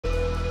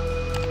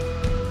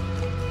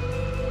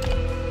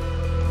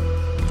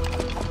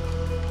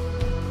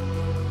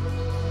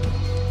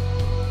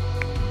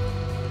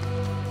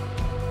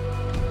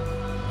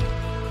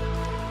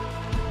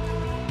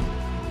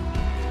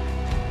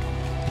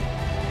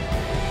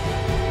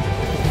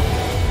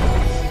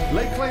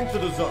Lay claim to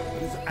the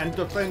zones and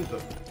defend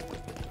them.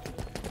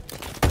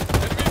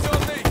 Enemies on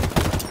me!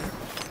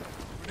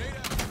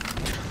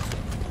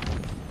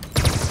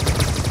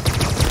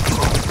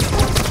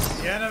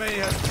 The enemy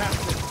has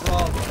captured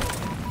Bravo.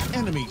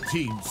 Enemy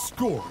team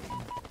scoring.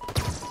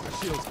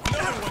 Shield.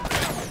 Another one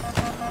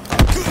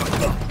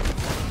down.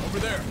 Over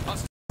there.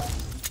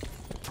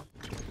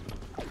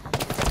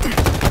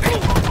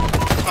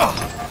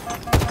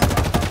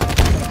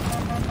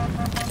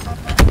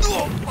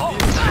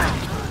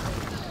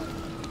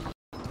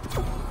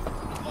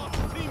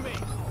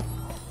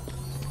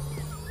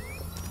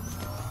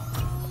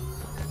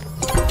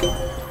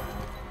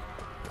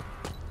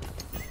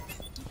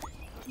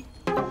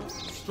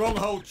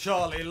 Stronghold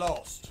Charlie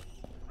lost.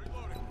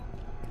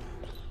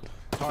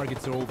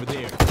 Targets are over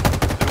there.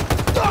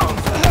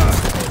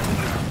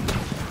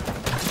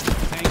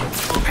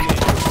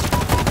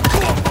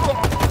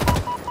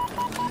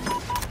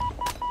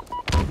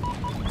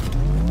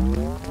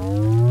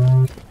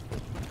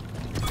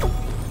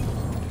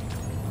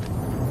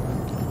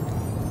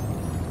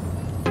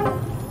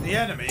 The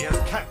enemy has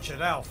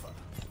captured Alpha.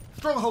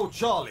 Stronghold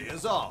Charlie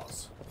is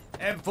ours.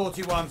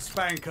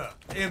 𝗃𝗶𝗶𝗀𝗃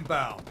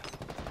inbound.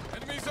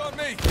 Enemies on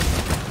me!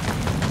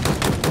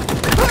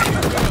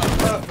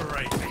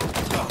 Perforating.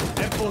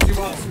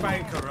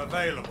 𝗃𝗶𝗶𝗀𝗃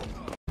available.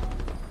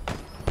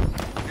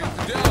 Get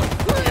down!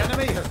 The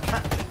enemy has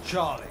captured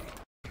Charlie.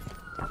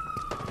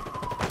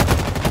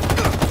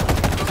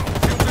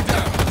 Shields are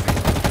down!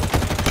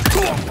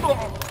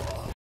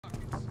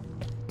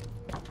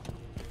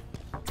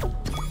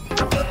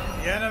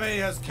 The enemy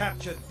has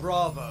captured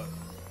Bravo.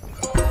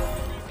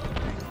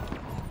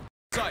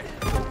 Sight!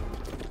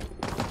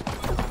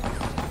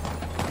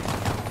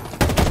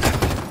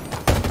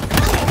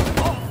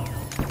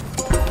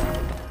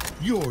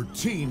 Your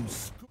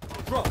team's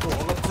Drop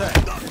ball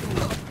obtained.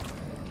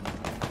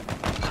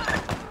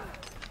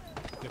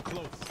 they're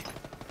close.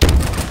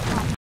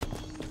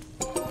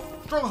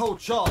 Stronghold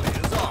Charlie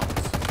is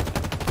ours.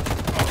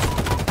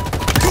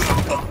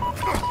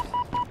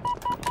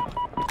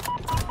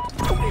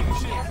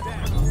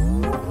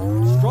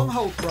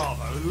 Stronghold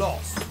Bravo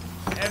lost.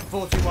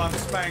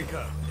 𝗃𝗶𝗶𝗀𝗃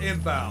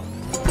inbound.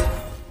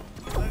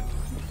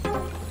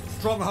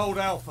 Stronghold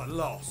Alpha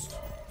lost.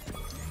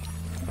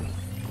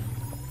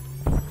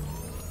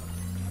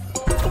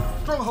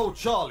 Stronghold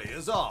Charlie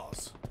is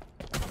ours.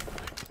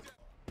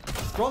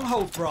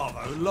 Stronghold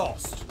Bravo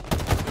lost.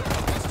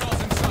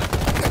 Hostiles in sight!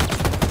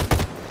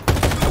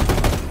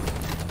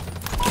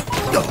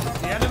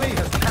 The enemy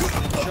has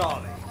captured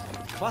Charlie.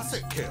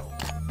 Classic kill.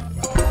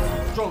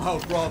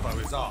 Stronghold Bravo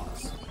is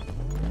ours.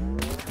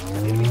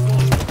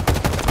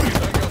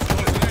 Tangos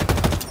closing in.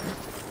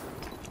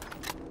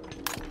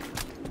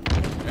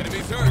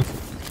 Enemies hurt!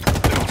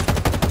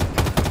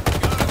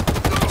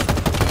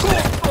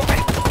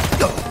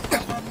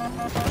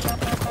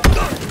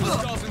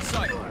 Hostiles in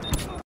sight!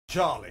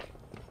 Charlie.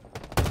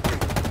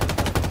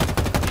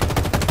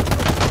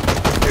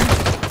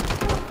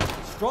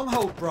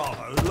 Stronghold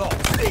Bravo lost.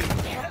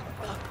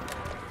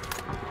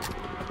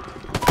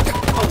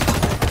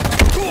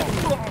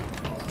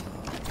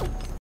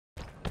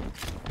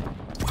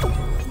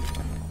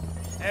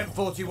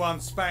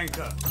 𝗃𝗶𝗶𝗀𝗃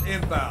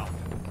inbound.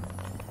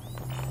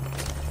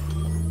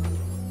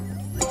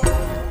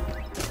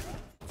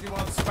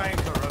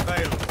 𝗃𝗶𝗶𝗀𝗃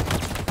available.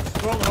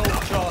 Stronghold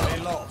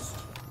Charlie lost.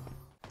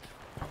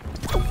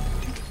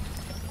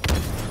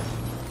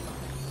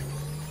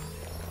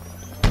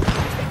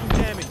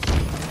 Damage.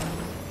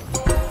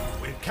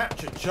 We've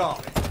captured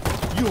Charlie.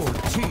 Your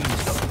team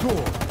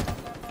scored.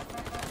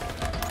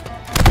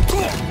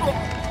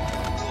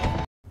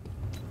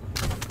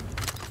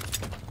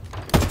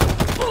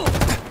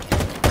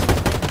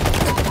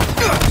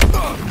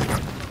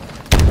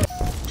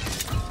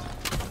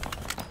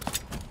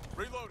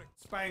 Reloading!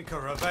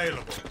 Spanker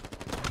available.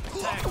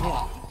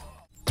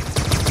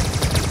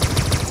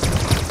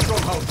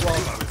 Stronghold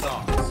Bravo is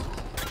ours.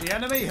 The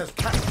enemy has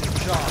captured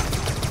Charlie.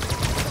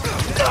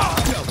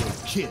 Double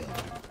kill.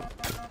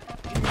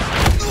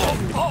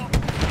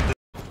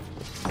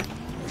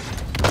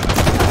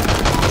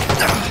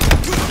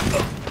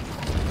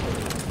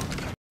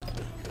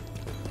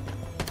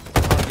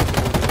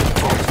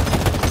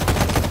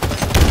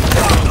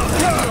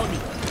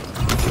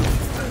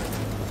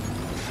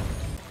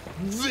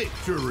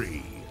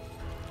 Victory.